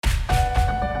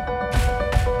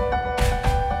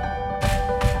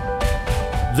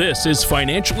This is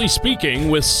Financially Speaking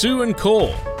with Sue and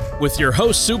Cole, with your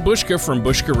host Sue Bushka from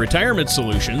Bushka Retirement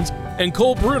Solutions and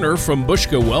Cole Bruner from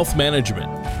Bushka Wealth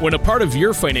Management. When a part of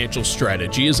your financial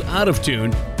strategy is out of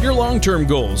tune, your long-term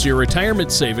goals, your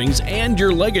retirement savings, and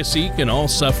your legacy can all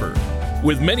suffer.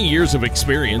 With many years of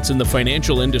experience in the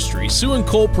financial industry, Sue and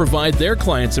Cole provide their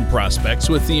clients and prospects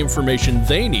with the information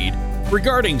they need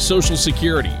regarding Social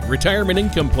Security, retirement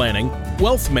income planning,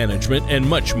 wealth management, and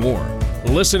much more.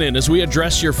 Listen in as we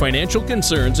address your financial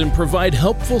concerns and provide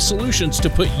helpful solutions to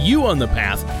put you on the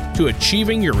path to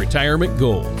achieving your retirement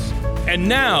goals. And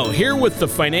now, here with the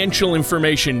financial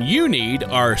information you need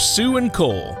are Sue and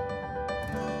Cole.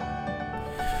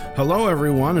 Hello,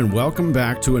 everyone, and welcome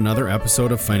back to another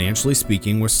episode of Financially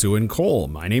Speaking with Sue and Cole.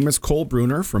 My name is Cole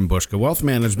Bruner from Bushka Wealth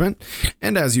Management,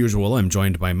 and as usual, I'm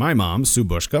joined by my mom, Sue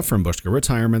Bushka from Bushka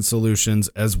Retirement Solutions,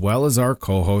 as well as our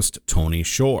co-host, Tony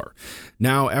Shore.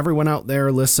 Now, everyone out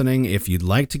there listening, if you'd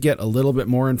like to get a little bit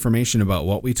more information about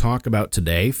what we talk about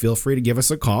today, feel free to give us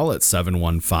a call at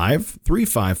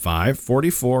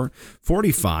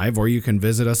 715-355-4445, or you can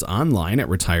visit us online at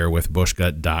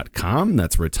retirewithbushka.com.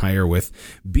 That's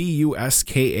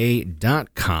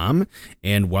retirewithbuska.com.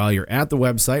 And while you're at the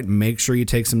website, make sure you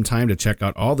take some time to check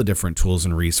out all the different tools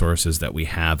and resources that we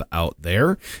have out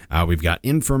there. We've got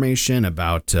information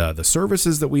about the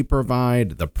services that we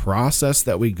provide, the process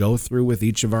that we go through with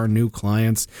each of our new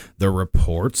clients, the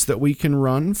reports that we can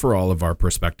run for all of our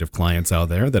prospective clients out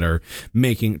there that are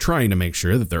trying to make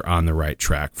sure that they're on the right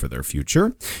track for their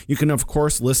future. You can, of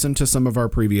course, listen to some of our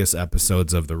previous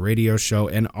episodes of the radio show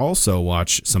and also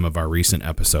watch some of our recent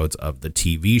episodes of the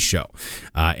TV show.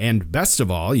 And best of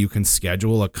all, you can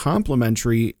schedule a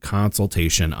complimentary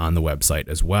consultation on the website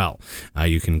as well.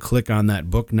 You can click on that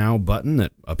Book Now button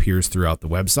that appears throughout the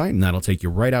website, and that'll take you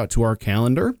right out to our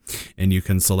calendar, and you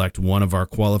can select one of our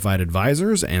qualified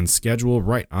advisors and schedule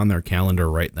right on their calendar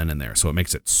right then and there. So it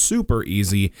makes it super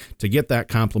easy to get that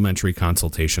complimentary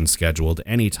consultation scheduled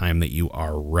anytime that you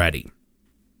are ready.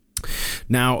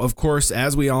 Now, of course,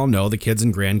 as we all know, the kids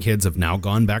and grandkids have now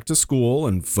gone back to school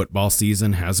and football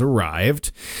season has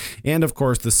arrived. And of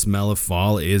course, the smell of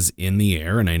fall is in the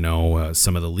air. And I know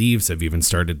some of the leaves have even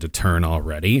started to turn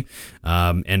already.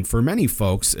 And for many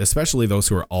folks, especially those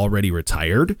who are already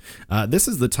retired, this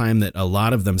is the time that a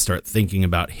lot of them start thinking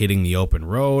about hitting the open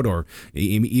road or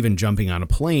even jumping on a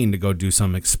plane to go do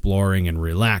some exploring and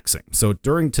relaxing. So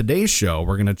during today's show,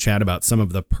 we're going to chat about some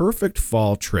of the perfect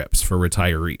fall trips for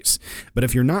retirees. But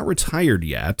if you're not retired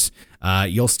yet,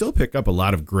 you'll still pick up a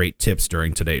lot of great tips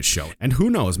during today's show. And who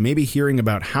knows, maybe hearing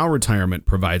about how retirement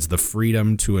provides the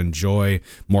freedom to enjoy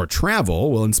more travel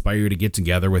will inspire you to get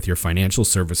together with your financial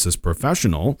services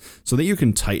professional so that you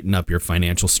can tighten up your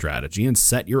financial strategy and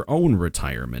set your own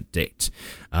retirement date.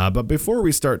 But before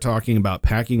we start talking about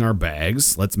packing our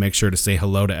bags, let's make sure to say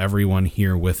hello to everyone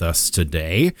here with us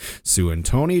today. Sue and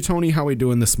Tony. Tony, how are we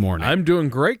doing this morning? I'm doing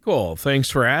great, Cole. Thanks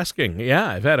for asking. Yeah,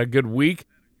 I've had a good week.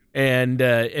 And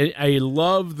I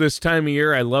love this time of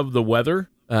year. I love the weather.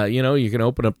 You can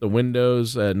open up the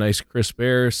windows, nice crisp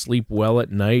air, sleep well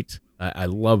at night. I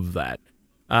love that.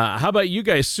 How about you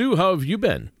guys? Sue, how have you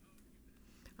been?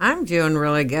 I'm doing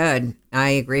really good. I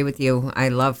agree with you. I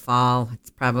love fall. It's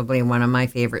probably one of my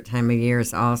favorite time of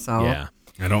years also. Yeah.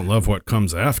 I don't love what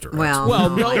comes after it. No,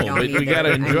 but we got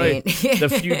to enjoy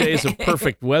the few days of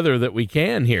perfect weather that we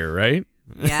can here, right?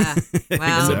 Yeah.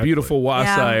 Well, It's a beautiful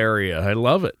Wausau area. I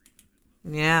love it.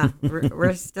 Yeah,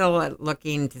 we're still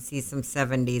looking to see some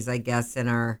 70s, I guess, in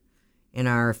our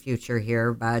future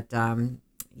here. But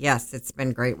yes, it's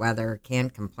been great weather.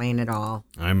 Can't complain at all.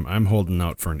 I'm holding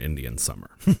out for an Indian summer.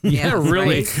 Yeah,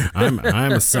 really. Right?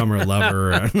 I'm a summer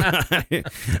lover.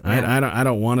 I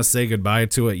don't want to say goodbye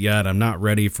to it yet. I'm not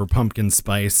ready for pumpkin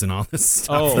spice and all this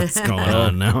stuff that's going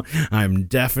on now. I'm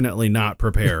definitely not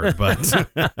prepared, but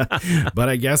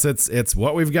I guess it's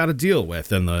what we've got to deal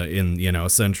with in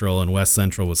central and west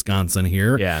central Wisconsin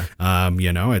here. Yeah.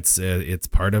 It's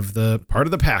part of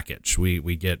the package.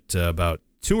 We get about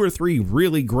 2 or 3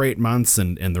 really great months,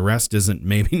 and the rest isn't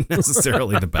maybe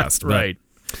necessarily the best. Right.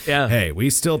 Yeah. Hey,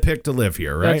 we still pick to live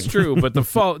here, right? That's true. But the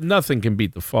fall, nothing can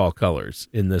beat the fall colors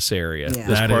in this area, Yeah.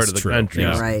 this That part is of the true. country.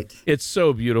 Yeah. Right. It's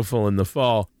so beautiful in the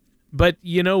fall. But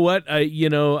you know what?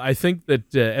 I think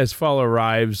that as fall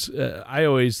arrives, I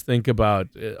always think about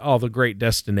all the great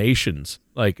destinations,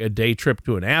 like a day trip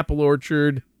to an apple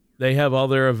orchard. They have all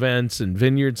their events, and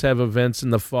vineyards have events in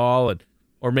the fall,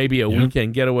 or maybe a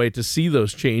weekend getaway to see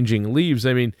those changing leaves.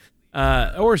 I mean,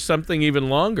 or something even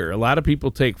longer. A lot of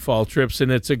people take fall trips,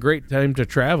 and it's a great time to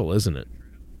travel, isn't it?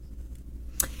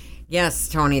 Yes,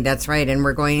 Tony, that's right. And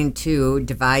we're going to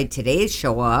divide today's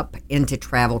show up into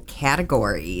travel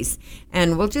categories.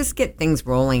 And we'll just get things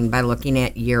rolling by looking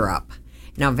at Europe.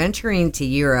 Now, venturing to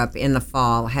Europe in the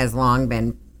fall has long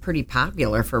been pretty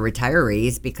popular for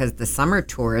retirees because the summer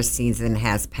tourist season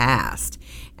has passed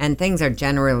and things are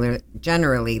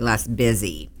generally less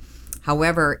busy.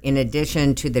 However, in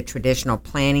addition to the traditional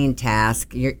planning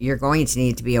task, you're going to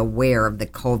need to be aware of the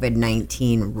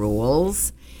COVID-19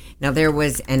 rules. Now, there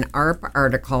was an AARP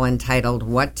article entitled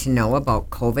What to Know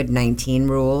About COVID-19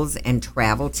 Rules and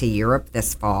Travel to Europe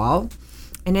This Fall,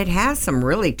 and it has some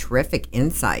really terrific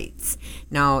insights.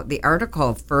 Now, the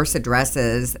article first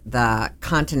addresses the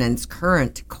continent's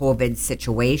current COVID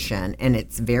situation and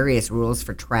its various rules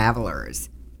for travelers.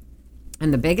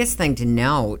 And the biggest thing to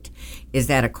note is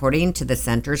that according to the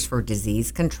Centers for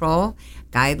Disease Control,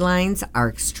 guidelines are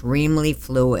extremely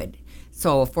fluid.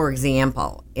 So, for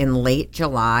example, in late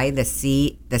July, the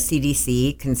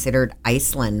CDC considered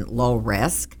Iceland low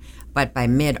risk, but by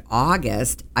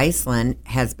mid-August, Iceland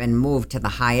has been moved to the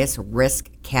highest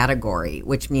risk category,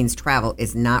 which means travel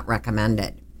is not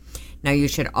recommended. Now, you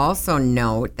should also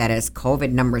note that as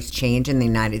COVID numbers change in the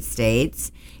United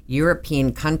States,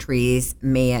 European countries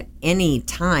may at any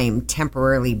time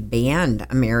temporarily ban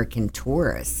American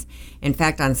tourists. In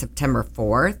fact, on September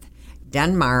 4th,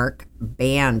 Denmark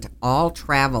banned all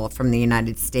travel from the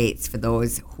United States for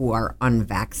those who are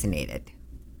unvaccinated.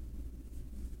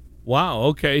 Wow.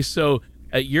 Okay. So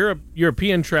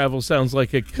European travel sounds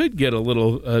like it could get a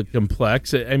little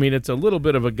complex. I mean, it's a little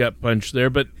bit of a gut punch there,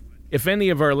 but if any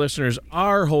of our listeners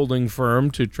are holding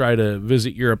firm to try to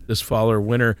visit Europe this fall or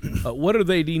winter, what do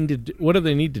they need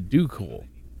to do, Cole?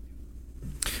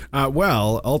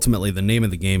 Well, ultimately, the name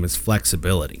of the game is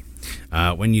flexibility.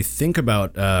 When you think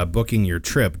about booking your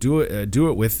trip, do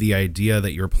it with the idea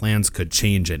that your plans could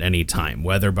change at any time,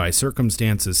 whether by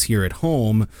circumstances here at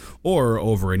home or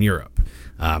over in Europe.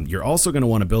 You're also going to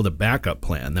want to build a backup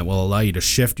plan that will allow you to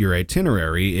shift your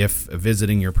itinerary if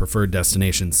visiting your preferred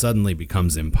destination suddenly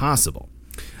becomes impossible.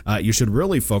 You should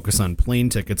really focus on plane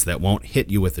tickets that won't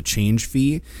hit you with a change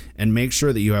fee, and make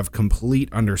sure that you have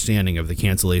complete understanding of the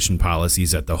cancellation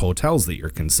policies at the hotels that you're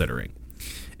considering.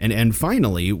 And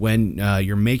finally, when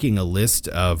you're making a list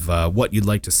of what you'd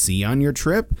like to see on your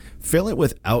trip, fill it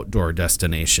with outdoor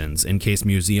destinations in case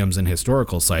museums and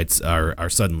historical sites are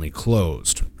suddenly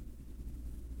closed.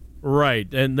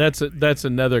 Right, and that's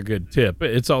another good tip.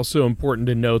 It's also important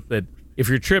to note that if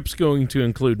your trip's going to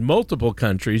include multiple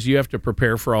countries, you have to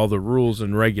prepare for all the rules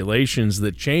and regulations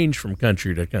that change from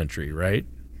country to country, right?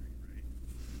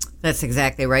 That's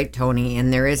exactly right, Tony,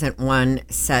 and there isn't one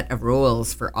set of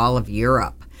rules for all of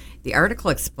Europe. The article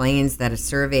explains that a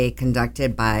survey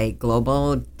conducted by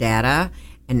Global Data,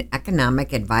 an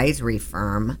economic advisory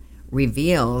firm,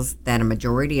 reveals that a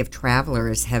majority of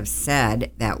travelers have said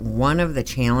that one of the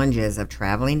challenges of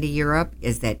traveling to Europe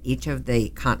is that each of the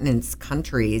continent's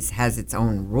countries has its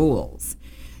own rules.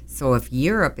 So if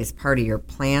Europe is part of your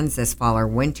plans this fall or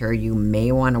winter, you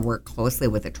may want to work closely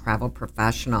with a travel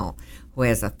professional who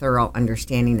has a thorough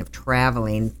understanding of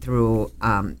traveling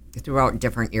throughout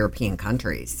different European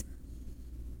countries.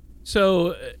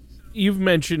 So you've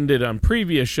mentioned it on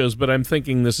previous shows, but I'm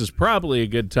thinking this is probably a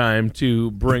good time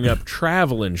to bring up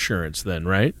travel insurance then,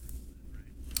 right?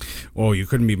 Oh, you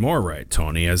couldn't be more right,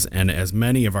 Tony. As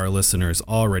many of our listeners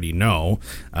already know,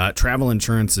 travel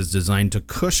insurance is designed to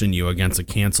cushion you against a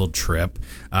canceled trip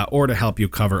or to help you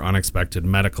cover unexpected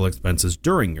medical expenses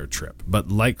during your trip. But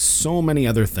like so many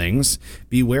other things,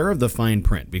 beware of the fine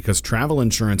print, because travel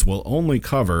insurance will only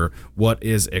cover what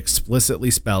is explicitly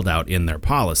spelled out in their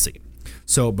policy.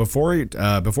 So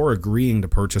before agreeing to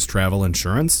purchase travel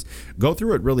insurance, go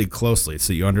through it really closely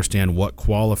so you understand what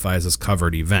qualifies as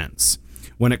covered events.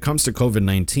 When it comes to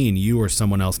COVID-19, you or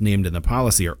someone else named in the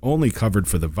policy are only covered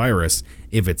for the virus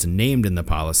if it's named in the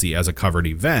policy as a covered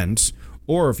event,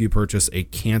 or if you purchase a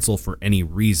cancel for any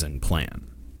reason plan.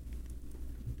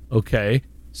 Okay.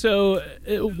 So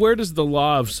where does the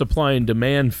law of supply and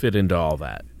demand fit into all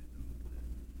that?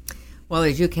 Well,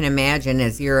 as you can imagine,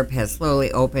 as Europe has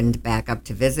slowly opened back up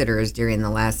to visitors during the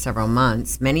last several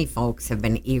months, many folks have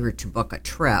been eager to book a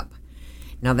trip.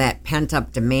 Now, that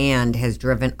pent-up demand has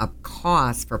driven up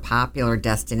costs for popular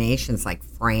destinations like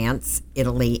France,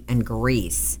 Italy, and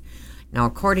Greece. Now,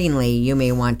 accordingly, you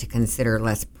may want to consider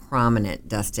less prominent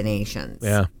destinations.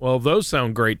 Yeah, well, those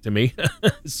sound great to me.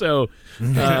 So,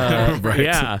 Right.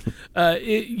 yeah,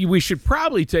 we should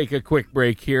probably take a quick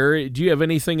break here. Do you have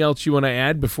anything else you want to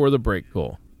add before the break,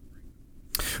 Cole?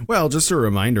 Well, just a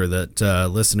reminder that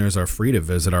listeners are free to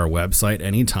visit our website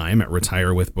anytime at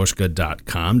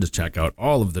retirewithbushka.com to check out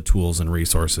all of the tools and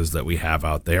resources that we have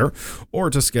out there, or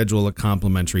to schedule a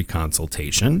complimentary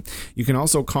consultation. You can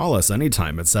also call us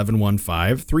anytime at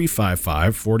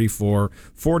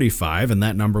 715-355-4445, and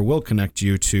that number will connect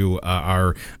you to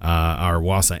our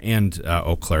Wausau and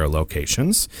Eau Claire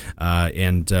locations.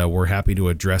 And we're happy to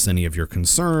address any of your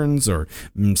concerns or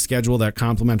schedule that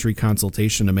complimentary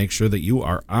consultation to make sure that you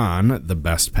are on the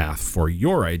best path for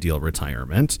your ideal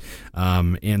retirement.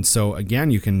 And so, again,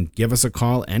 you can give us a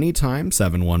call anytime,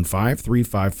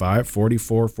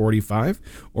 715-355-4445,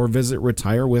 or visit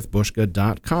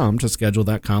retirewithbushka.com to schedule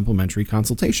that complimentary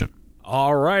consultation.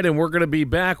 All right, and we're going to be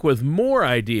back with more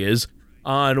ideas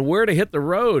on where to hit the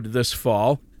road this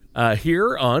fall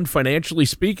here on Financially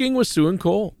Speaking with Sue and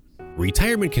Cole.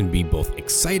 Retirement can be both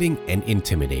exciting and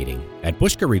intimidating. At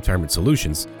Bushka Retirement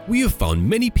Solutions, we have found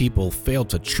many people fail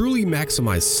to truly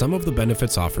maximize some of the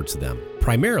benefits offered to them,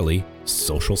 primarily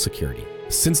Social Security.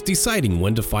 Since deciding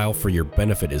when to file for your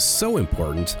benefit is so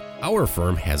important, our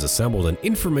firm has assembled an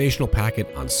informational packet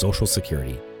on Social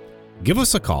Security. Give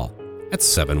us a call at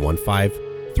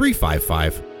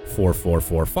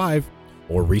 715-355-4445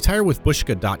 or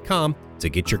retirewithbushka.com to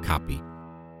get your copy.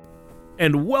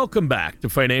 And welcome back to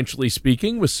Financially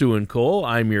Speaking with Sue and Cole.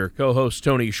 I'm your co-host,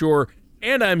 Tony Shore,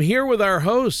 and I'm here with our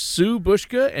hosts, Sue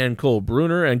Bushka and Cole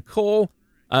Bruner. And Cole,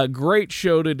 a great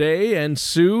show today. And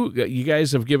Sue, you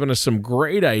guys have given us some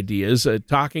great ideas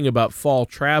talking about fall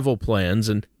travel plans.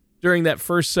 And during that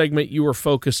first segment, you were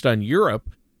focused on Europe,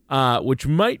 which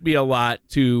might be a lot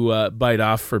to bite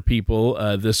off for people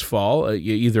this fall,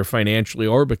 either financially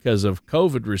or because of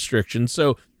COVID restrictions.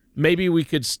 So maybe we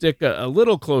could stick a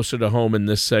little closer to home in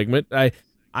this segment. I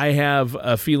have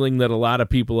a feeling that a lot of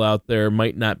people out there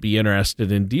might not be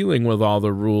interested in dealing with all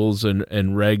the rules and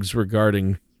regs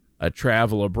regarding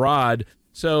travel abroad.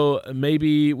 So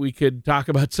maybe we could talk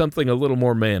about something a little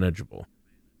more manageable.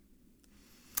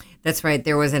 That's right.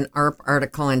 There was an AARP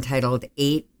article entitled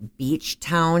 8 Beach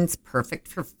Towns Perfect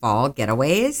for Fall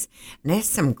Getaways. And it has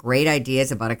some great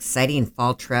ideas about exciting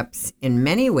fall trips. In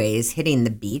many ways, hitting the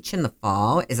beach in the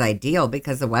fall is ideal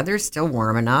because the weather's still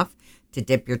warm enough to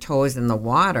dip your toes in the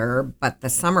water, but the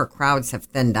summer crowds have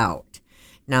thinned out.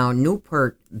 Now,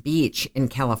 Newport Beach in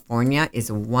California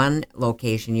is one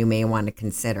location you may want to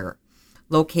consider.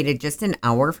 Located just an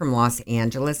hour from Los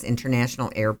Angeles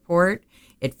International Airport,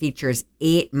 it features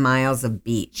 8 miles of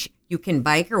beach. You can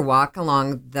bike or walk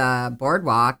along the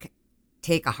boardwalk,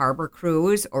 take a harbor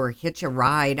cruise, or hitch a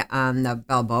ride on the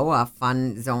Balboa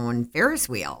Fun Zone Ferris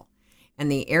wheel.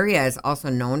 And the area is also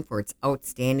known for its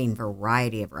outstanding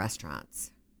variety of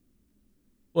restaurants.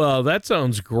 Well, that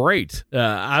sounds great,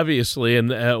 obviously,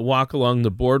 and walk along the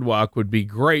boardwalk would be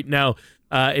great. Now,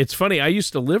 it's funny, I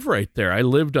used to live right there. I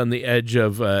lived on the edge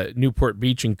of Newport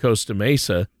Beach in Costa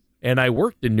Mesa, and I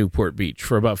worked in Newport Beach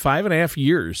for about 5.5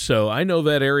 years. So I know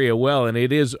that area well, and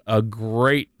it is a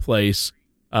great place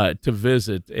to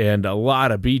visit and a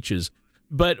lot of beaches.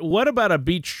 But what about a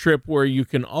beach trip where you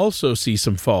can also see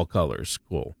some fall colors?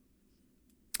 Cool.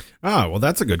 Well,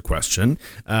 that's a good question.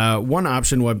 One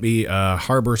option would be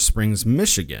Harbor Springs,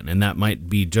 Michigan, and that might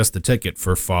be just the ticket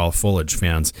for fall foliage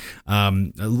fans.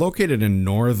 Located in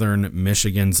northern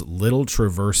Michigan's Little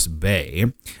Traverse Bay,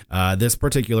 this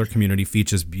particular community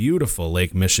features beautiful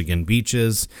Lake Michigan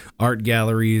beaches, art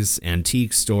galleries,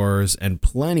 antique stores, and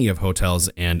plenty of hotels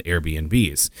and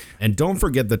Airbnbs. And don't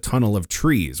forget the Tunnel of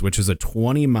Trees, which is a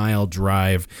 20-mile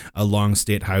drive along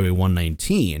State Highway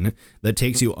 119 that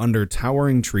takes you under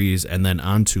towering trees and then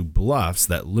onto bluffs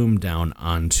that loom down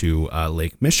onto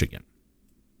Lake Michigan.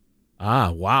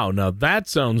 Wow. Now that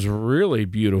sounds really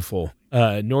beautiful.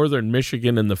 Northern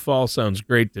Michigan in the fall sounds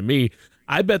great to me.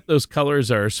 I bet those colors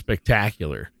are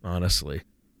spectacular, honestly.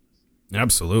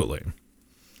 Absolutely.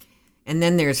 And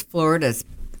then there's Florida's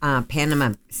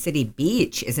Panama City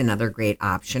Beach is another great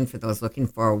option for those looking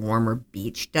for a warmer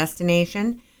beach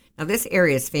destination. Now, this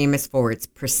area is famous for its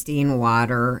pristine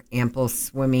water, ample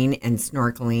swimming and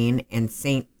snorkeling, and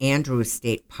St. Andrews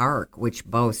State Park, which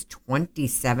boasts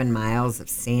 27 miles of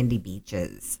sandy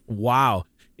beaches. Wow.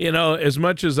 You know, as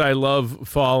much as I love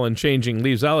fall and changing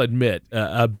leaves, I'll admit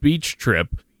a beach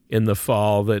trip in the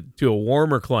fall that to a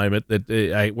warmer climate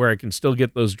that where I can still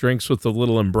get those drinks with the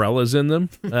little umbrellas in them.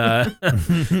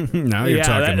 Now you're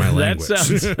talking my language.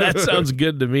 That sounds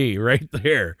good to me right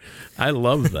there. I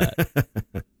love that.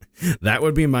 That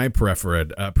would be my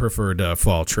preferred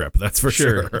fall trip. That's for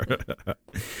sure.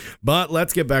 But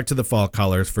let's get back to the fall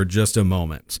colors for just a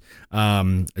moment.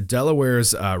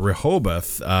 Delaware's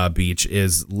Rehoboth Beach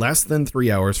is less than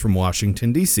 3 hours from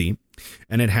Washington, D.C.,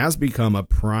 and it has become a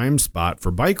prime spot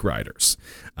for bike riders.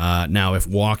 Now, if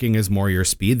walking is more your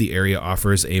speed, the area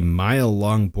offers a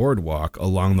mile-long boardwalk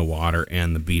along the water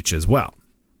and the beach as well.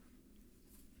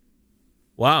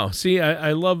 Wow. See,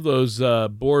 I love those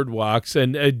boardwalks,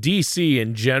 and D.C.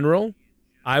 in general.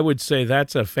 I would say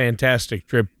that's a fantastic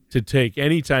trip to take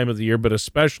any time of the year, but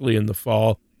especially in the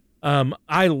fall.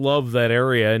 I love that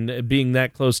area, and being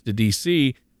that close to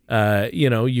D.C.,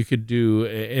 you could do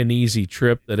an easy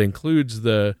trip that includes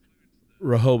the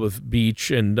Rehoboth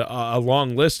Beach and a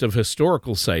long list of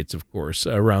historical sites, of course,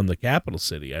 around the capital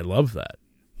city. I love that.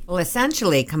 Well,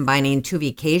 essentially, combining two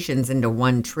vacations into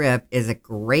one trip is a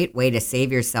great way to save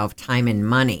yourself time and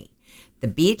money. The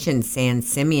beach in San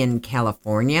Simeon,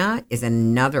 California, is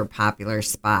another popular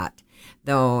spot,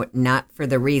 though not for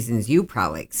the reasons you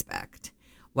probably expect.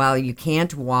 While you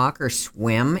can't walk or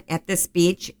swim at this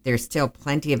beach, there's still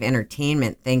plenty of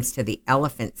entertainment thanks to the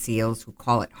elephant seals who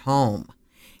call it home.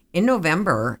 In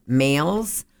November,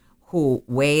 males who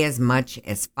weigh as much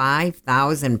as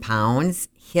 5,000 pounds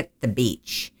hit the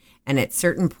beach. And at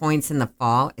certain points in the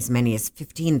fall, as many as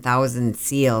 15,000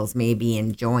 seals may be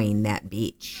enjoying that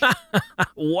beach.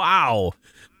 Wow.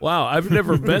 I've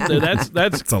never been there.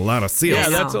 That's a lot of seals. Yeah,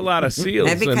 that's a lot of seals.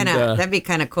 That'd be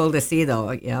kind of cool to see,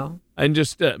 though, And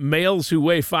just males who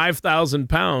weigh 5,000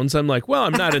 pounds. I'm like, well,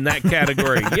 I'm not in that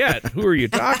category yet. Who are you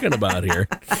talking about here?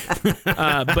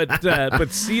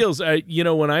 But seals,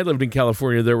 when I lived in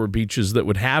California, there were beaches that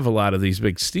would have a lot of these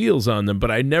big seals on them,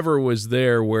 but I never was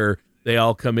there where they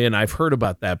all come in. I've heard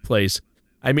about that place.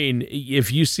 I mean,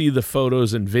 if you see the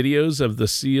photos and videos of the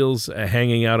seals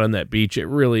hanging out on that beach, it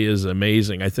really is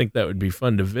amazing. I think that would be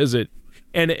fun to visit.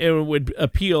 And it would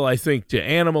appeal, I think, to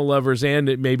animal lovers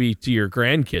and maybe to your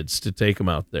grandkids to take them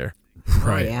out there.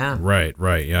 Right. Oh, yeah.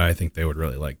 Right. Yeah, I think they would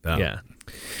really like that. Yeah.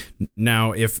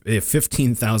 Now, if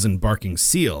 15,000 barking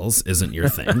seals isn't your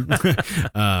thing,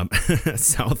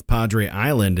 South Padre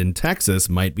Island in Texas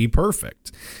might be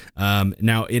perfect.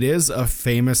 Now, it is a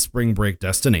famous spring break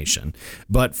destination,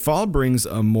 but fall brings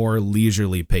a more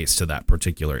leisurely pace to that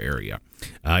particular area.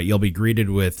 You'll be greeted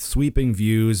with sweeping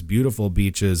views, beautiful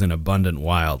beaches, and abundant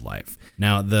wildlife.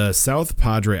 Now, the South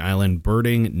Padre Island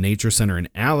Birding Nature Center and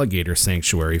Alligator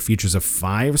Sanctuary features a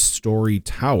 5-story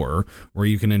tower where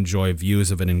you can enjoy views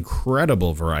of an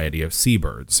incredible variety of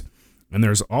seabirds. And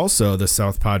there's also the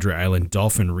South Padre Island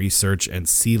Dolphin Research and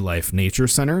Sea Life Nature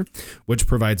Center, which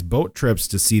provides boat trips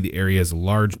to see the area's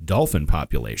large dolphin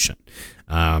population.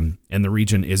 And the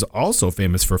region is also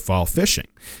famous for fall fishing.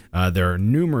 There are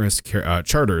numerous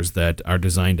charters that are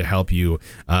designed to help you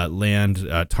land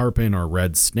tarpon or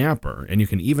red snapper, and you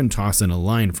can even toss in a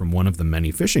line from one of the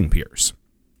many fishing piers.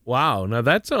 Wow, now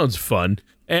that sounds fun.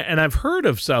 And I've heard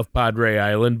of South Padre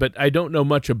Island, but I don't know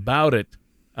much about it.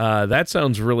 That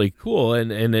sounds really cool,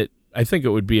 and I think it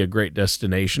would be a great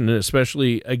destination, and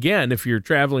especially, again, if you're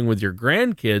traveling with your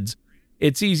grandkids,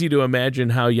 it's easy to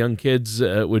imagine how young kids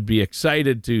would be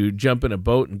excited to jump in a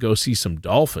boat and go see some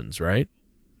dolphins, right?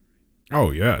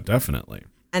 Oh, yeah, definitely.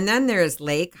 And then there's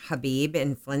Lake Habib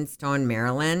in Flintstone,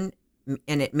 Maryland,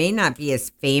 and it may not be as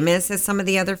famous as some of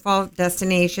the other fall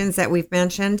destinations that we've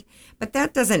mentioned, but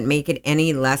that doesn't make it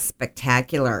any less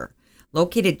spectacular.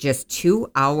 Located just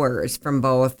 2 hours from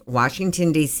both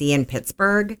Washington, D.C. and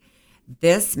Pittsburgh,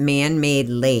 this man-made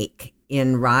lake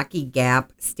in Rocky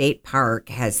Gap State Park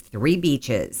has 3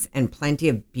 beaches and plenty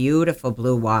of beautiful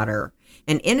blue water.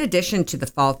 And in addition to the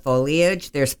fall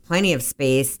foliage, there's plenty of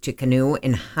space to canoe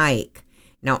and hike.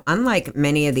 Now, unlike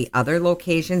many of the other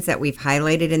locations that we've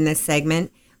highlighted in this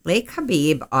segment, Lake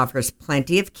Habib offers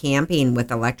plenty of camping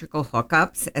with electrical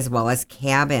hookups as well as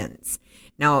cabins.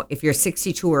 Now, if you're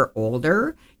 62 or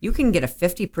older, you can get a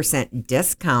 50%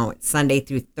 discount Sunday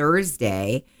through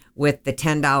Thursday with the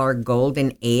 $10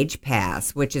 Golden Age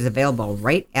Pass, which is available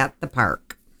right at the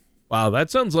park. Wow,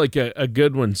 that sounds like a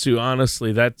good one, Sue.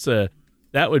 Honestly,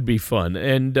 that would be fun.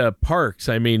 And parks,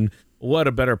 I mean, what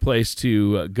a better place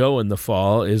to go in the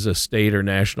fall is a state or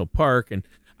national park. And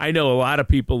I know a lot of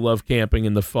people love camping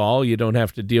in the fall. You don't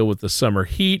have to deal with the summer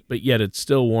heat, but yet it's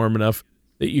still warm enough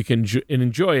that you can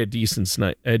enjoy a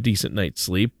decent night's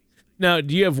sleep. Now,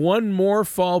 do you have one more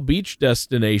fall beach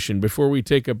destination before we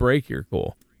take a break here,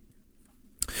 Cole?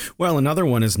 Well, another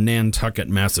one is Nantucket,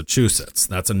 Massachusetts.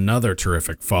 That's another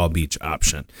terrific fall beach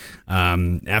option.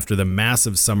 After the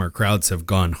massive summer crowds have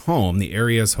gone home, the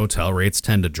area's hotel rates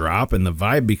tend to drop and the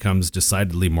vibe becomes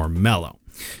decidedly more mellow.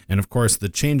 And of course, the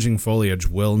changing foliage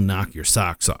will knock your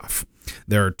socks off.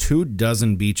 There are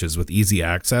 24 beaches with easy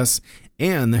access,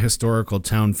 and the historical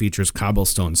town features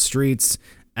cobblestone streets,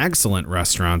 excellent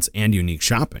restaurants, and unique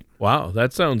shopping. Wow,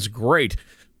 that sounds great.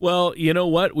 Well, you know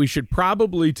what? We should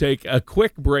probably take a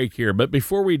quick break here. But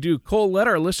before we do, Cole, let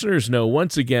our listeners know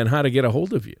once again how to get a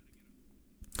hold of you.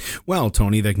 Well,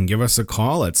 Tony, they can give us a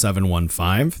call at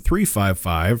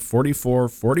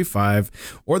 715-355-4445,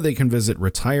 or they can visit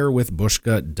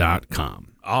retirewithbushka.com.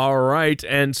 All right,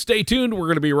 and stay tuned. We're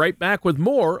going to be right back with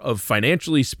more of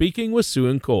Financially Speaking with Sue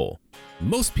and Cole.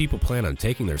 Most people plan on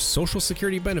taking their Social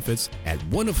Security benefits at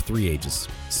one of three ages,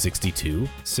 62,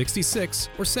 66,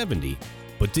 or 70.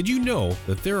 But did you know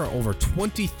that there are over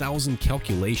 20,000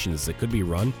 calculations that could be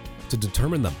run to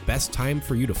determine the best time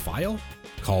for you to file?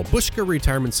 Call Bushka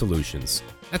Retirement Solutions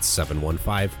at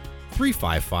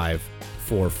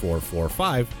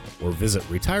 715-355-4445 or visit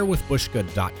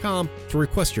retirewithbushka.com to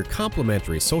request your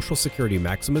complimentary Social Security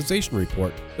maximization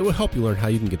report that will help you learn how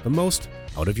you can get the most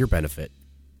out of your benefit.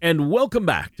 And welcome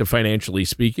back to Financially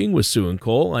Speaking with Sue and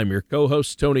Cole. I'm your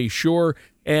co-host, Tony Shore.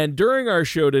 And during our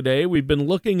show today, we've been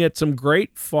looking at some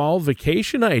great fall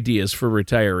vacation ideas for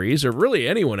retirees, or really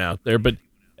anyone out there. But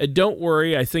don't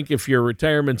worry, I think if your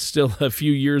retirement's still a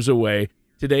few years away,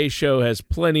 today's show has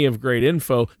plenty of great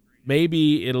info.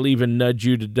 Maybe it'll even nudge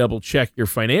you to double-check your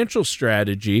financial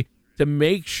strategy to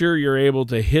make sure you're able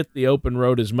to hit the open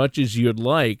road as much as you'd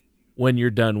like when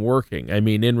you're done working. I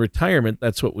mean, in retirement,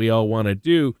 that's what we all want to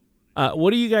do.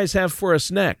 What do you guys have for us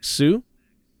next, Sue?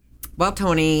 Well,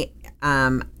 Tony,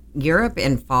 Europe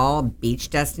and fall beach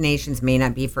destinations may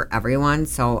not be for everyone,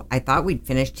 so I thought we'd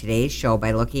finish today's show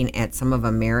by looking at some of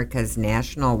America's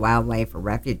national wildlife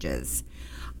refuges.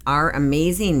 Our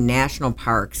amazing national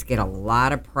parks get a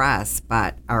lot of press,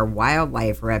 but our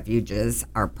wildlife refuges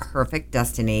are perfect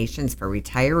destinations for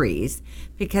retirees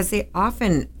because they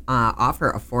often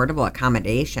offer affordable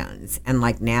accommodations. And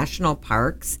like national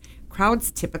parks,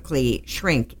 crowds typically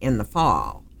shrink in the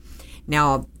fall.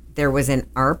 Now, there was an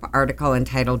AARP article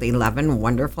entitled 11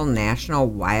 Wonderful National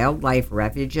Wildlife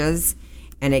Refuges,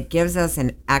 and it gives us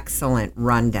an excellent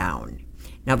rundown.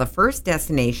 Now, the first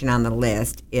destination on the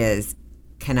list is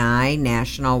Kenai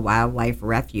National Wildlife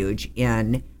Refuge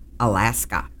in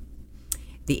Alaska.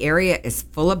 The area is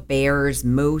full of bears,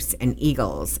 moose, and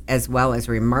eagles, as well as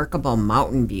remarkable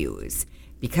mountain views.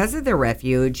 Because of the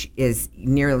refuge is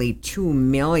nearly 2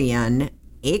 million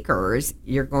acres,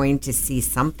 you're going to see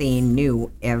something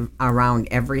new around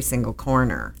every single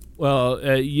corner. Well,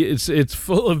 it's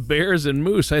full of bears and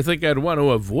moose. I think I'd want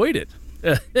to avoid it.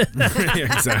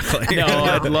 Exactly. No,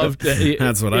 I'd love to.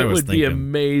 That's what I was thinking. It would be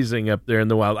amazing up there in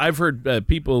the wild. I've heard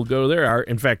people go there.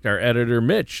 In fact, our editor,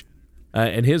 Mitch,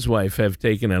 and his wife have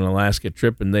taken an Alaska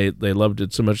trip, and they loved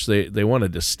it so much they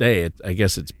wanted to stay. I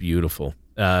guess it's beautiful.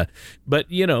 But,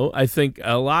 you know, I think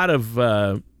a lot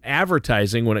of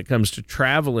advertising when it comes to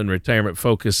travel and retirement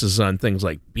focuses on things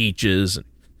like beaches and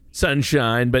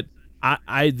sunshine. But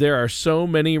there are so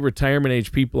many retirement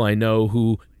age people I know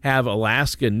who have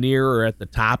Alaska near or at the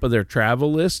top of their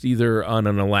travel list, either on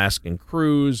an Alaskan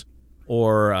cruise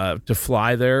or to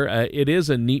fly there. It is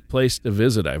a neat place to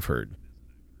visit, I've heard.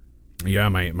 Yeah,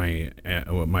 my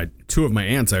two of my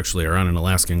aunts actually are on an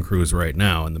Alaskan cruise right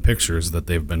now, and the pictures that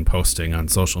they've been posting on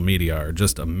social media are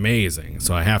just amazing.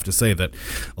 So I have to say that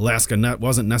Alaska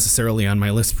wasn't necessarily on my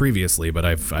list previously, but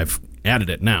I've added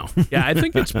it now. Yeah, I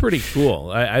think it's pretty cool.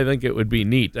 I think it would be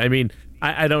neat. I mean,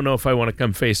 I don't know if I want to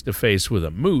come face to face with a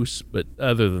moose, but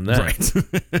other than that. Right.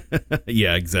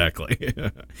 Yeah, exactly.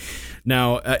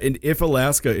 Now, if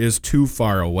Alaska is too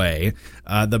far away,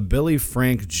 the Billy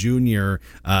Frank Jr.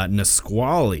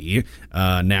 Nisqually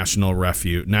National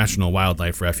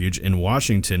Wildlife Refuge in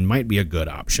Washington might be a good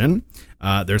option.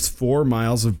 There's 4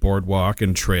 miles of boardwalk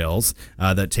and trails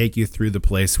that take you through the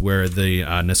place where the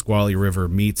Nisqually River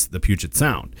meets the Puget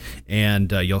Sound.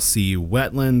 And you'll see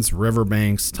wetlands,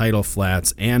 riverbanks, tidal flats,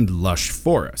 and lush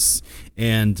forests.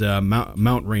 And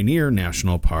Mount Rainier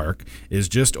National Park is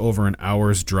just over an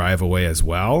hour's drive away as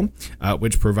well,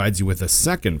 which provides you with a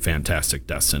second fantastic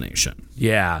destination.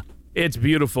 Yeah. It's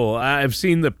beautiful. I've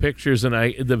seen the pictures,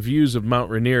 and the views of Mount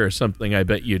Rainier are something I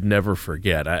bet you'd never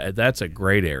forget. That's a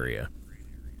great area.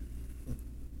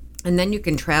 And then you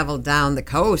can travel down the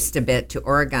coast a bit to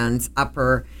Oregon's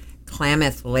Upper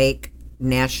Klamath Lake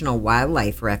National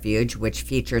Wildlife Refuge, which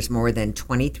features more than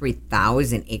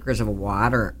 23,000 acres of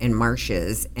water and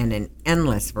marshes and an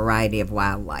endless variety of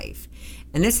wildlife.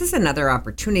 And this is another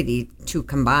opportunity to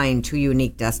combine 2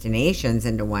 unique destinations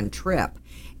into one trip,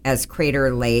 as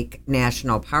Crater Lake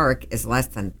National Park is less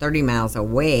than 30 miles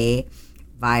away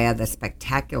via the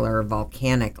spectacular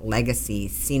volcanic Legacy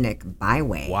Scenic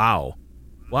Byway. Wow,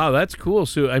 that's cool,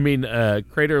 Sue. I mean,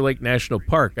 Crater Lake National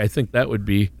Park, I think that would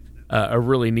be a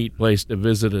really neat place to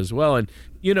visit as well. And,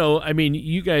 you know, I mean,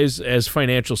 you guys as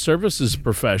financial services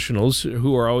professionals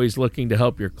who are always looking to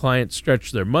help your clients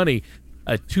stretch their money,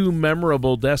 2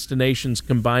 memorable destinations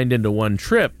combined into one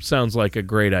trip sounds like a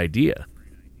great idea.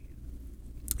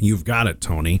 You've got it,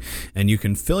 Tony, and you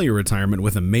can fill your retirement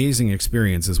with amazing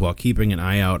experiences while keeping an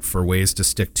eye out for ways to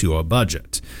stick to a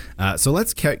budget. So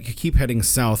let's keep heading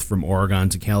south from Oregon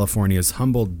to California's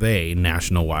Humboldt Bay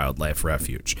National Wildlife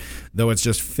Refuge. Though it's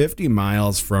just 50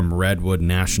 miles from Redwood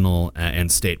National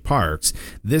and State Parks,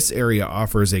 this area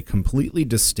offers a completely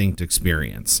distinct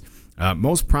experience.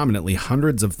 Most prominently,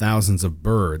 hundreds of thousands of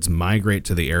birds migrate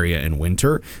to the area in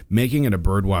winter, making it a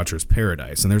birdwatcher's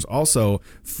paradise. And there's also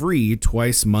free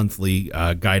twice-monthly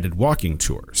guided walking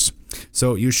tours.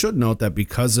 So you should note that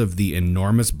because of the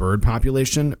enormous bird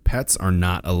population, pets are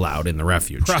not allowed in the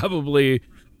refuge. Probably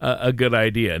a good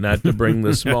idea not to bring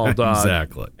the small dog.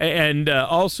 Exactly. And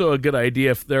also a good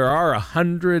idea, if there are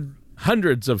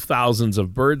hundreds of thousands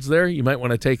of birds there, you might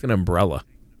want to take an umbrella.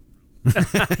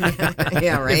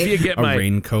 Yeah, right. If you get my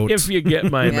raincoat. If you get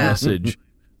my message.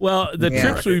 Well, the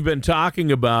trips we've been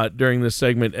talking about during this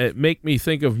segment make me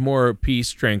think of more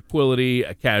peace, tranquility,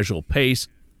 a casual pace.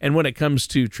 And when it comes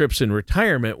to trips in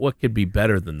retirement, what could be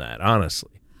better than that,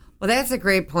 honestly? Well, that's a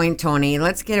great point, Tony.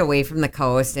 Let's get away from the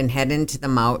coast and head into the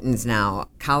mountains now.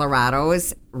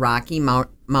 Colorado's Rocky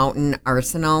Mountain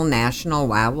Arsenal National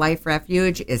Wildlife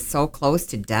Refuge is so close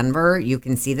to Denver, you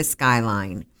can see the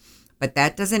skyline. But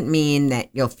that doesn't mean that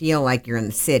you'll feel like you're in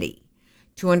the city.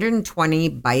 220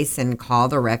 bison call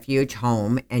the refuge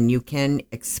home, and you can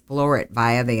explore it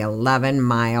via the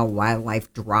 11-mile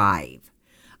wildlife drive.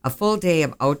 A full day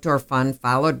of outdoor fun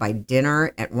followed by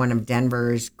dinner at one of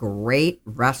Denver's great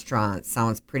restaurants.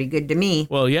 Sounds pretty good to me.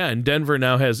 Well, yeah, and Denver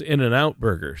now has In-N-Out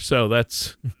Burger, so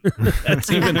that's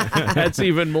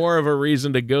even more of a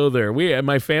reason to go there.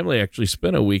 My family actually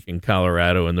spent a week in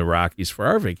Colorado in the Rockies for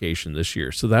our vacation this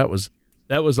year, so that was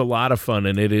a lot of fun,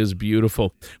 and it is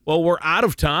beautiful. Well, we're out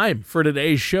of time for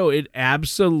today's show. It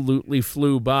absolutely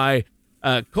flew by.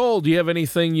 Cole, do you have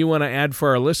anything you want to add for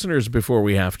our listeners before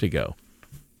we have to go?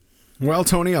 Well,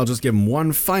 Tony, I'll just give them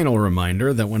one final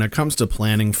reminder that when it comes to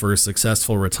planning for a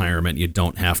successful retirement, you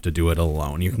don't have to do it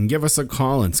alone. You can give us a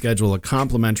call and schedule a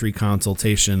complimentary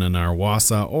consultation in our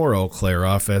Wausau or Eau Claire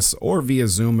office, or via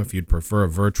Zoom if you'd prefer a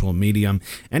virtual medium,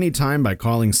 anytime by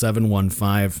calling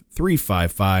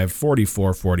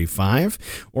 715-355-4445,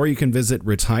 or you can visit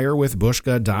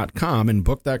retirewithbushka.com and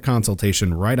book that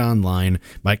consultation right online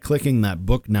by clicking that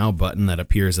Book Now button that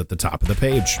appears at the top of the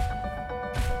page.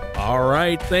 All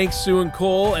right. Thanks, Sue and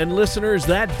Cole. And listeners,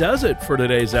 that does it for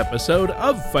today's episode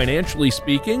of Financially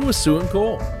Speaking with Sue and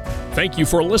Cole. Thank you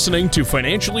for listening to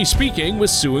Financially Speaking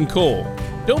with Sue and Cole.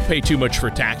 Don't pay too much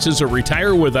for taxes or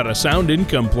retire without a sound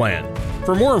income plan.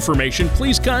 For more information,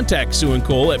 please contact Sue and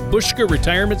Cole at Bushka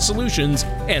Retirement Solutions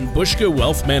and Bushka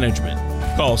Wealth Management.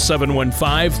 Call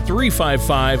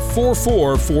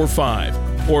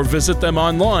 715-355-4445 or visit them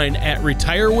online at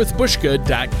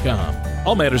retirewithbushka.com.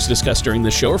 All matters discussed during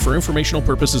this show are for informational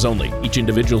purposes only. Each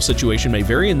individual situation may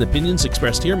vary, and the opinions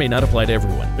expressed here may not apply to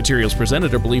everyone. Materials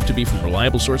presented are believed to be from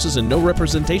reliable sources, and no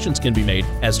representations can be made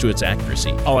as to its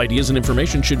accuracy. All ideas and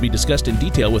information should be discussed in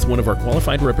detail with one of our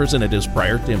qualified representatives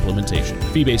prior to implementation.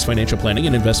 Fee-based financial planning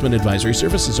and investment advisory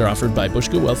services are offered by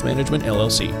Bushka Wealth Management,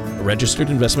 LLC, a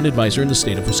registered investment advisor in the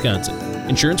state of Wisconsin.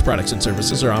 Insurance products and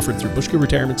services are offered through Bushka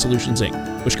Retirement Solutions, Inc.,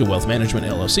 Bushka Wealth Management,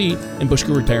 LLC, and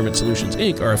Bushka Retirement Solutions,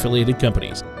 Inc. are affiliated companies.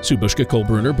 Sue Bushka, Cole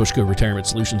Bruner, Bushka Retirement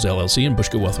Solutions, LLC, and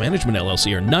Bushka Wealth Management,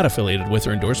 LLC are not affiliated with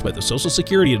or endorsed by the Social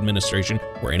Security Administration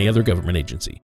or any other government agency.